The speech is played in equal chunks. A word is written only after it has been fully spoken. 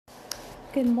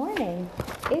Good morning.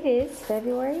 It is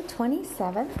February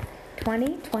 27th,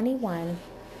 2021.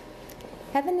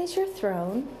 Heaven is your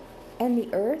throne, and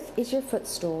the earth is your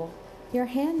footstool. Your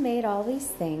hand made all these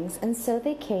things, and so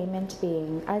they came into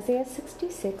being. Isaiah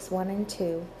 66, 1 and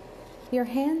 2. Your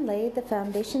hand laid the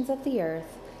foundations of the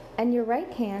earth, and your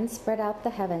right hand spread out the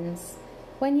heavens.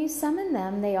 When you summon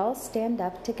them, they all stand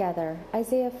up together.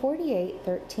 Isaiah 48,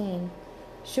 13.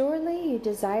 Surely you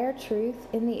desire truth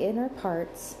in the inner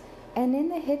parts, and in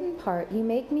the hidden part you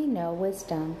make me know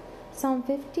wisdom. Psalm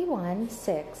 51,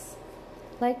 6.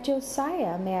 Like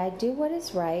Josiah, may I do what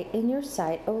is right in your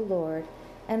sight, O Lord,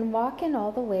 and walk in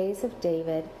all the ways of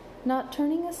David, not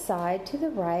turning aside to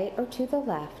the right or to the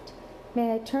left.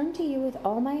 May I turn to you with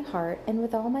all my heart and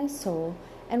with all my soul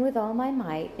and with all my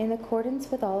might, in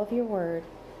accordance with all of your word.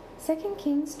 2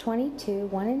 Kings 22,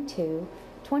 1 and 2,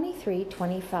 23,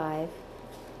 25.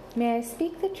 May I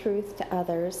speak the truth to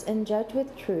others and judge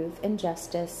with truth and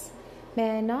justice.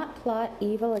 May I not plot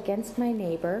evil against my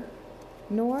neighbor,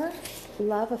 nor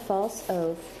love a false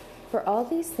oath. For all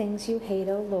these things you hate,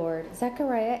 O Lord.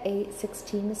 Zechariah 8,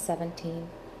 16 to 17.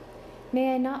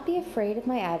 May I not be afraid of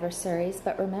my adversaries,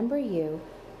 but remember you,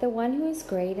 the one who is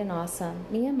great and awesome.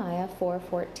 Nehemiah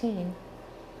 4:14.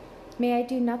 May I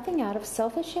do nothing out of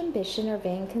selfish ambition or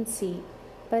vain conceit,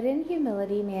 but in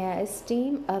humility may I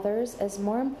esteem others as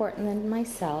more important than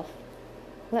myself.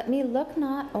 Let me look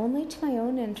not only to my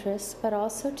own interests, but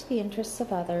also to the interests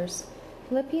of others.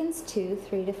 Philippians 2,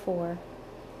 3 to 4.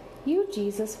 You,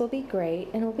 Jesus, will be great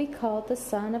and will be called the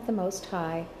Son of the Most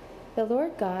High. The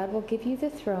Lord God will give you the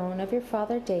throne of your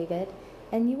father David,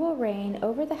 and you will reign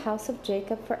over the house of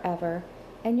Jacob forever,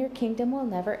 and your kingdom will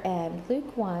never end.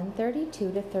 Luke 1,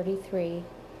 32 to 33.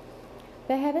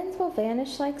 The heavens will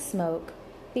vanish like smoke.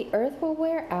 The earth will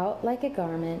wear out like a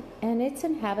garment, and its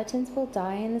inhabitants will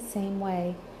die in the same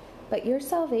way. But your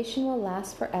salvation will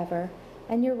last forever,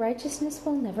 and your righteousness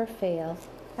will never fail.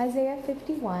 Isaiah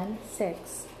 51,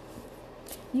 6.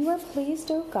 You are pleased,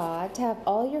 O God, to have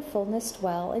all your fullness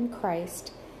dwell in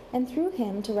Christ, and through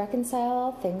him to reconcile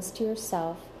all things to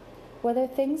yourself, whether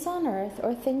things on earth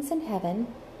or things in heaven,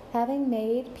 having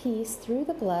made peace through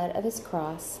the blood of his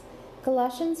cross.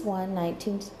 Colossians 1,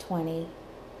 19 to 20.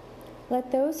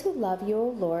 Let those who love you, O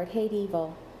Lord, hate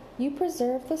evil. You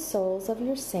preserve the souls of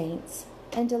your saints,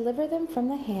 and deliver them from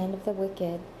the hand of the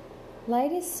wicked.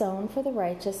 Light is sown for the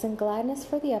righteous, and gladness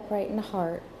for the upright in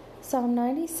heart. Psalm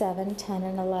 97, 10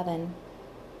 and 11.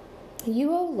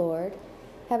 You, O Lord,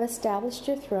 have established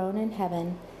your throne in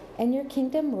heaven, and your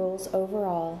kingdom rules over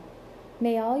all.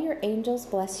 May all your angels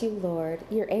bless you, Lord,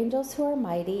 your angels who are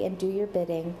mighty and do your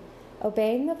bidding,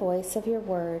 obeying the voice of your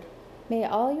word. May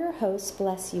all your hosts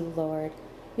bless you, Lord.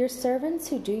 Your servants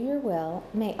who do your will,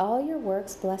 may all your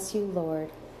works bless you,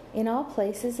 Lord. In all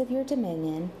places of your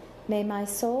dominion, may my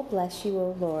soul bless you,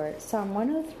 O Lord. Psalm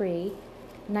 103,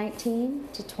 19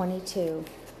 to 22.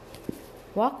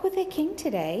 Walk with a king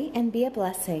today and be a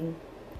blessing.